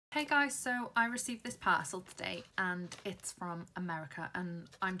Hey guys, so I received this parcel today and it's from America and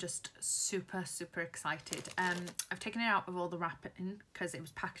I'm just super excited. I've taken it out of all the wrapping because it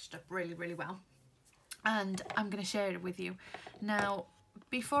was packaged up really well and I'm going to share it with you. Now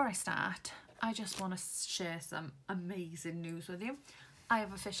before I start, I just want to share some amazing news with you. I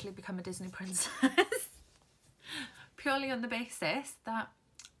have officially become a Disney princess purely on the basis that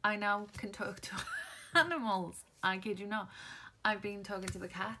I now can talk to animals. I kid you not. I've been talking to the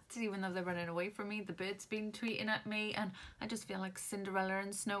cats even though they're running away from me. The bird's been tweeting at me and I just feel like Cinderella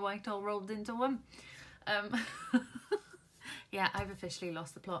and Snow White all rolled into one. Yeah, I've officially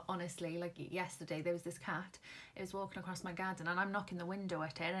lost the plot, honestly. Like yesterday there was this cat, it was walking across my garden and I'm knocking the window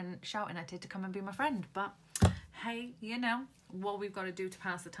at it and shouting at it to come and be my friend. But hey, you know what we've got to do to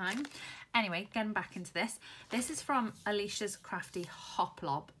pass the time. Anyway, getting back into this. This is from Alicia's Crafty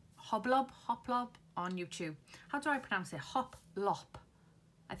Hoplop on YouTube. How do I pronounce it? Hoplop.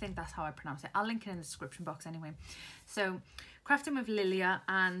 I think that's how I pronounce it. I'll link it in the description box anyway. So crafting with Lilia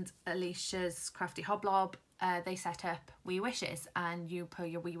and Alicia's Crafty Hoplop, they set up WeeWishes and you put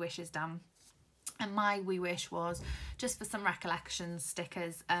your WeeWishes down. And my WeeWish was just for some recollections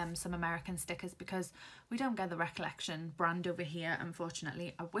stickers, some American stickers, because we don't get the recollection brand over here,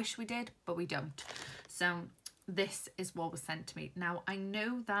 unfortunately. I wish we did, but we don't. So this is what was sent to me. Now I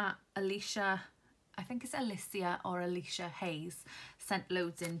know that Alicia, I think it's Alicia or Alicia Hayes, sent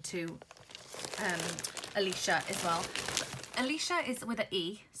loads into Elisha as well. Alicia is with an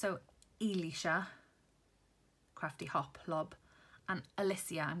E, so Elisha, Crafty Hoplop, and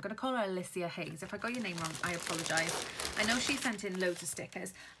Alicia. I'm going to call her Alicia Hayes. If I got your name wrong, I apologise. I know she sent in loads of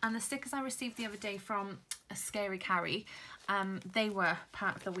stickers, and the stickers I received the other day from a Scary Carrie, they were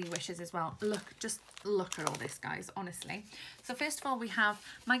part of the WeeWishes as well. Just look at all this, guys, honestly. So first of all, we have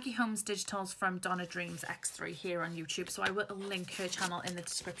Maggie Holmes Digitals from Donna Dreams X3 here on YouTube. So I will link her channel in the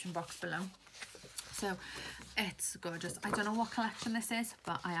description box below. So it's gorgeous. I don't know what collection this is,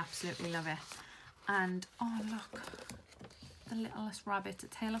 but I absolutely love it. And oh look, the littlest rabbit, A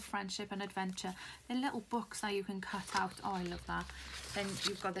Tale of Friendship and Adventure. The little books that you can cut out. Oh, I love that. Then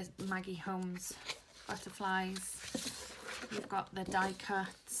you've got the Maggie Holmes butterflies. You've got the die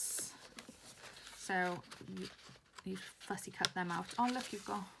cuts. So you fussy cut them out. Oh look, you've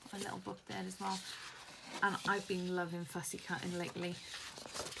got a little book there as well. And I've been loving fussy cutting lately.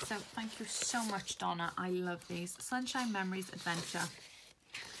 So thank you so much, Donna. I love these. Sunshine Memories Adventure.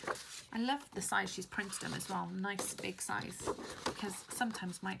 I love the size she's printed them as well. Nice big size, because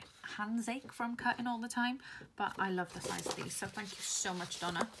sometimes my hands ache from cutting all the time, but I love the size of these. So thank you so much,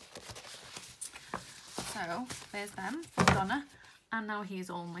 Donna. So there's them from Donna, and now here's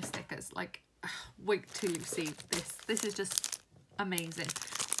all my stickers. Like, wait till you see this. This is just amazing.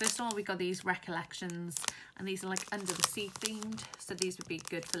 First of all, we got these recollections, and these are like under the sea themed, so these would be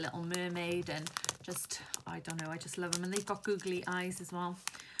good for Little Mermaid and just, I don't know, I just love them. And they've got googly eyes as well.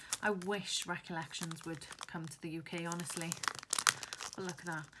 I wish recollections would come to the UK, honestly. But look at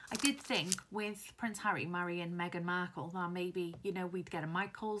that. I did think with Prince Harry marrying Meghan Markle that maybe, you know, we'd get a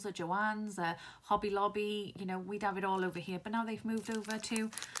Michael's, a Joanne's, a Hobby Lobby, you know, we'd have it all over here. But now they've moved over to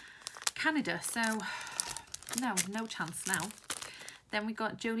Canada, so no chance now. Then we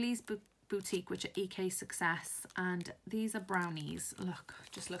got Jolie's Boutique, which are EK Success, and these are brownies. Look,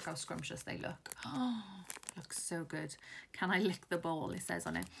 just look how scrumptious they look. Oh, looks so good. Can I lick the bowl, it says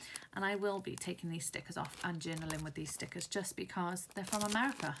on it. And I will be taking these stickers off and journaling with these stickers just because they're from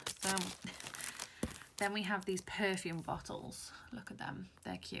America. So then we have these perfume bottles. Look at them,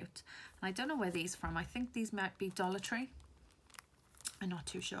 they're cute. And I don't know where these are from. I think these might be Dollar Tree. I'm not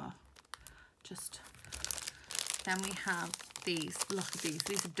too sure. Then we have these. Look at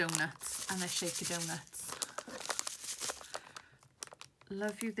these are donuts, and they're shaker donuts.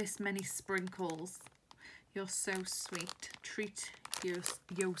 Love you this many sprinkles. You're so sweet. Treat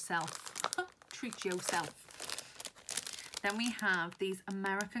yourself. Treat yourself. Then we have these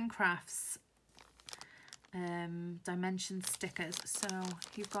American Crafts dimension stickers. So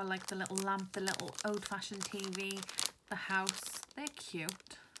you've got like the little lamp, the little old-fashioned TV, the house. They're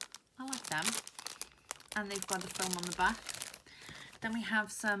cute. I like them. And they've got the film on the back. Then we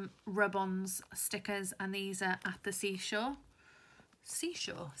have some rub-ons stickers, and these are at the seashore.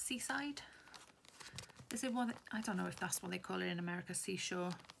 Seaside? Is it what, I don't know if that's what they call it in America, seashore,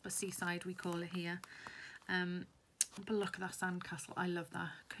 but seaside we call it here. But look at that sandcastle, I love that.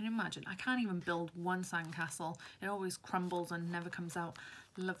 Can you imagine? I can't even build one sandcastle. It always crumbles and never comes out.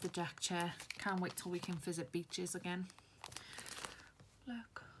 Love the deck chair. Can't wait till we can visit beaches again.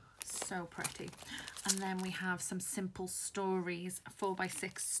 Look, so pretty. And then we have some Simple Stories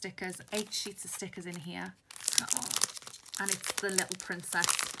 4x6 stickers, 8 sheets of stickers in here. Oh, and it's the little princess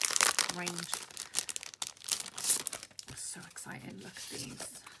range. So exciting. Look at these.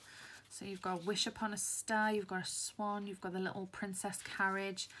 So you've got Wish Upon a Star, you've got a swan, you've got the little princess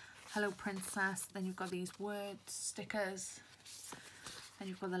carriage, hello princess, then you've got these word stickers, and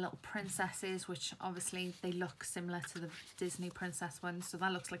you've got the little princesses, which obviously they look similar to the Disney princess ones. So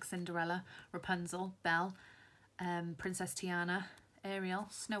that looks like Cinderella, Rapunzel, Belle, Princess Tiana, Ariel,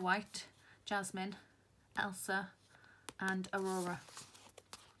 Snow White, Jasmine, Elsa and Aurora.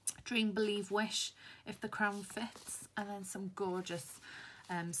 Dream, Believe, Wish, If the Crown Fits, and then some gorgeous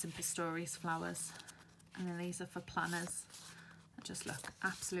Simple Stories flowers. And then these are for planners. They just look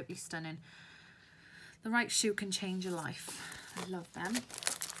absolutely stunning. The right shoe can change your life. I love them.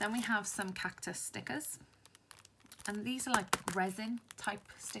 Then we have some cactus stickers. And these are like resin type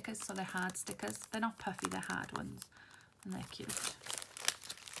stickers, so they're hard stickers. They're not puffy, they're hard ones. And they're cute.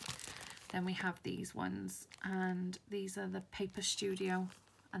 Then we have these ones, and these are the Paper Studio,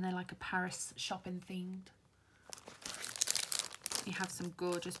 and they're like a Paris shopping themed. You have some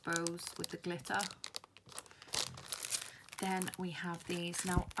gorgeous bows with the glitter. Then we have these.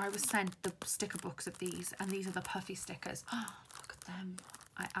 Now, I was sent the sticker books of these, and these are the puffy stickers. Oh, look at them.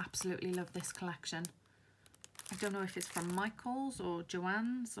 I absolutely love this collection. I don't know if it's from Michael's or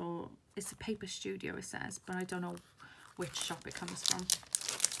Joann's, or it's a Paper Studio, it says, but I don't know which shop it comes from.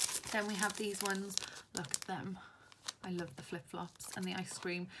 Then we have these ones. Look at them. I love the flip-flops and the ice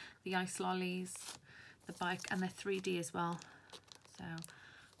cream, the ice lollies, the bike, and they're 3D as well. So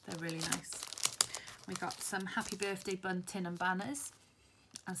they're really nice. We got some happy birthday bunting and banners,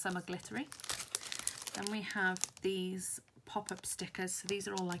 and some are glittery. Then we have these pop-up stickers. So these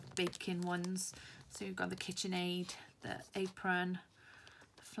are all like baking ones. So you've got the KitchenAid, the apron,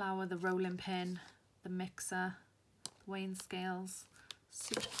 the flour, the rolling pin, the mixer, the weighing scales.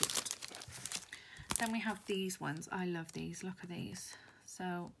 Super cute. Then we have these ones. I love these. Look at these.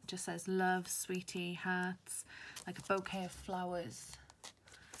 So it just says love, sweetie, hearts, like a bouquet of flowers.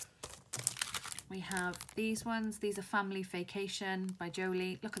 We have these ones. These are Family Vacation by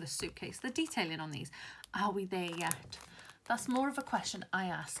Jolie. Look at the suitcase. The detailing on these. Are we there yet? That's more of a question I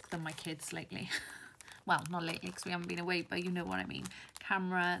ask than my kids lately. Well, not lately because we haven't been away, but you know what I mean.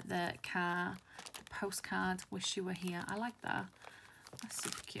 Camera, the car, the postcard, Wish You Were Here. I like that. That's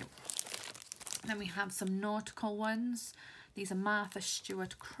super cute. Then we have some nautical ones. These are Martha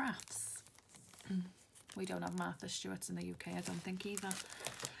Stewart crafts. We don't have Martha Stewart's in the UK, I don't think either.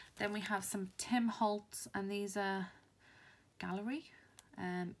 Then we have some Tim Holtz, and these are gallery,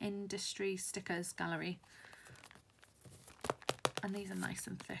 industry stickers gallery. And these are nice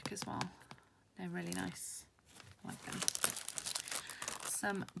and thick as well. They're really nice. I like them.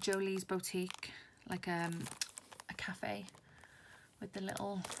 Some Jolie's Boutique, like a cafe with the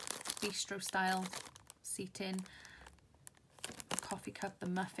little bistro style seating, the coffee cup, the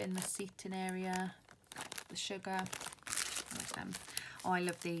muffin, the seating area, the sugar. I like them. Oh, I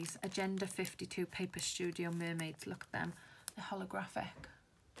love these. Agenda 52 Paper Studio Mermaids. Look at them. They're holographic.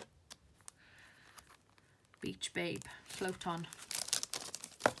 Beach Babe. Float on.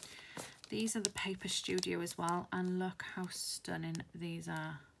 These are the Paper Studio as well. And look how stunning these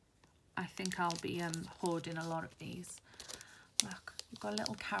are. I think I'll be hoarding a lot of these. Look, you've got a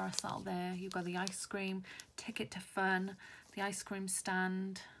little carousel there. You've got the ice cream, Ticket to Fun, the ice cream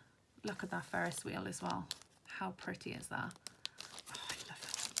stand. Look at that Ferris wheel as well. How pretty is that? Oh, I love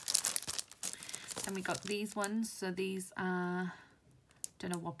it. Then we got these ones. So these are,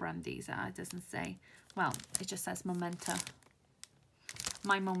 don't know what brand these are. It doesn't say. Well, it just says Momenta.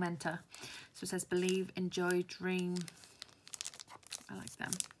 My Momenta. So it says Believe, Enjoy, Dream. I like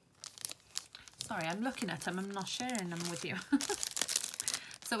them. Sorry, I'm looking at them. I'm not sharing them with you.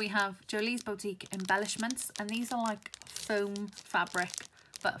 So we have Jolie's Boutique embellishments, and these are like foam fabric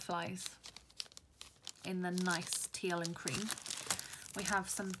butterflies in the nice teal and cream. We have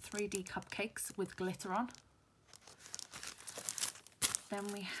some 3D cupcakes with glitter on. Then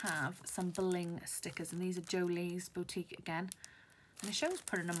we have some bling stickers, and these are Jolie's Boutique again. And it shows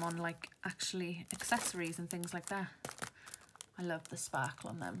putting them on like actually accessories and things like that. I love the sparkle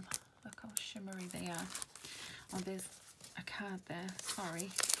on them. Look how shimmery they are. Oh, there's a card there. Sorry.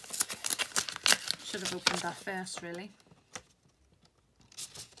 Should have opened that first, really.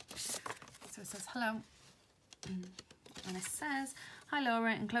 So it says, hello. And it says, hi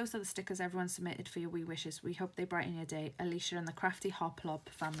Laura, enclosed are the stickers everyone submitted for your wee wishes. We hope they brighten your day. Alicia and the Crafty Hoplop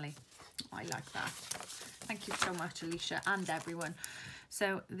family. Oh, I like that. Thank you so much, Alicia, and everyone.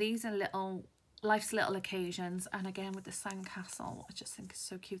 So these are little... Life's Little Occasions, and again with the sandcastle, I just think it's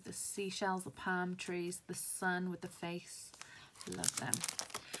so cute. The seashells, the palm trees, the sun with the face. Love them.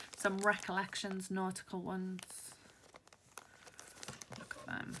 Some Recollections, nautical ones. Look at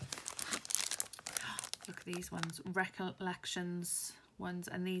them. at these ones, recollections ones,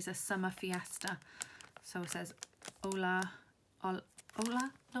 and these are summer fiesta. So it says Ola,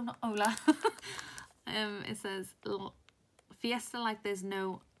 Ola? No, not Ola. It says fiesta like there's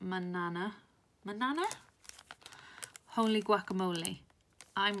no manana. Manana? Holy guacamole.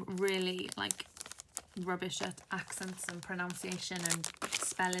 I'm really like rubbish at accents and pronunciation and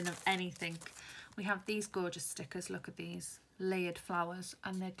spelling of anything. We have these gorgeous stickers. Look at these layered flowers,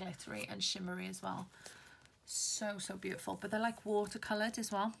 and they're glittery and shimmery as well. So beautiful, but they're like watercolored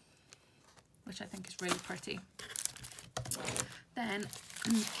as well, which I think is really pretty. Then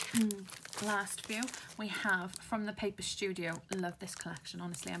last few we have from the Paper Studio. Love this collection,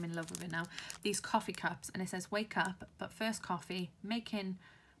 honestly, I'm in love with it now. These coffee cups, and it says wake up but first coffee, making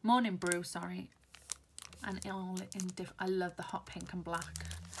morning brew, sorry, and all in I love the hot pink and black.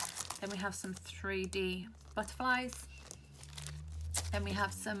 Then we have some 3D butterflies. Then we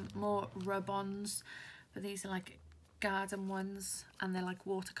have some more rub-ons, but these are like garden ones, and they're like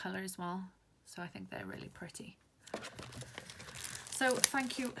watercolor as well, so I think they're really pretty. So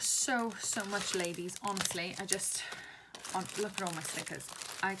thank you so much, ladies. Honestly, look at all my stickers.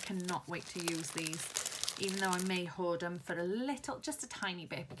 I cannot wait to use these, even though I may hoard them for a little, just a tiny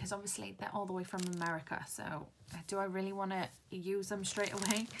bit, because obviously they're all the way from America, so do I really want to use them straight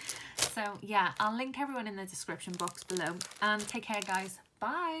away? So yeah, I'll link everyone in the description box below, and take care, guys.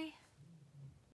 Bye.